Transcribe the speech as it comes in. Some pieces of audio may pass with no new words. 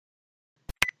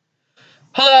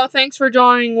Hello, thanks for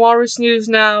joining Walrus News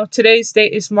Now. Today's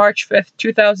date is March 5th,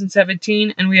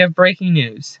 2017, and we have breaking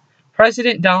news.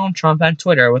 President Donald Trump on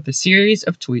Twitter, with a series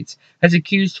of tweets, has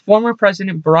accused former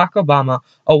President Barack Obama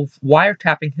of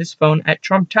wiretapping his phone at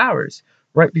Trump Towers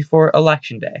right before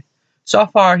Election Day. So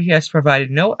far, he has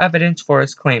provided no evidence for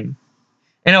his claim.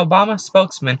 An Obama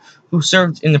spokesman who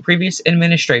served in the previous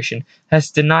administration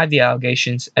has denied the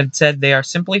allegations and said they are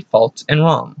simply false and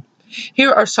wrong.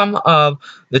 Here are some of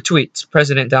the tweets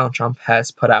President Donald Trump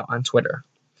has put out on Twitter.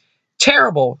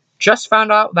 Terrible! Just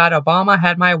found out that Obama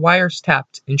had my wires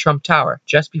tapped in Trump Tower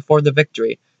just before the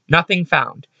victory. Nothing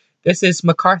found. This is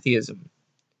McCarthyism.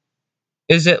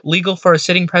 Is it legal for a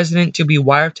sitting president to be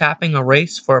wiretapping a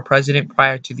race for a president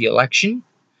prior to the election?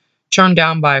 Turned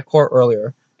down by a court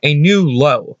earlier. A new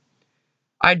low.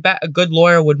 I'd bet a good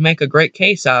lawyer would make a great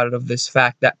case out of this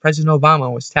fact that President Obama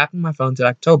was tapping my phones in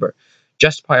October,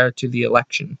 just prior to the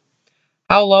election.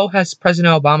 How low has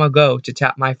President Obama go to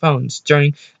tap my phones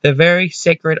during the very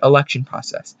sacred election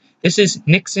process? This is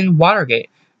Nixon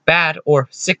Watergate. Bad or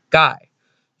sick guy.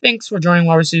 Thanks for joining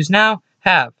Walrus News Now.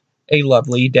 Have a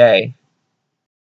lovely day.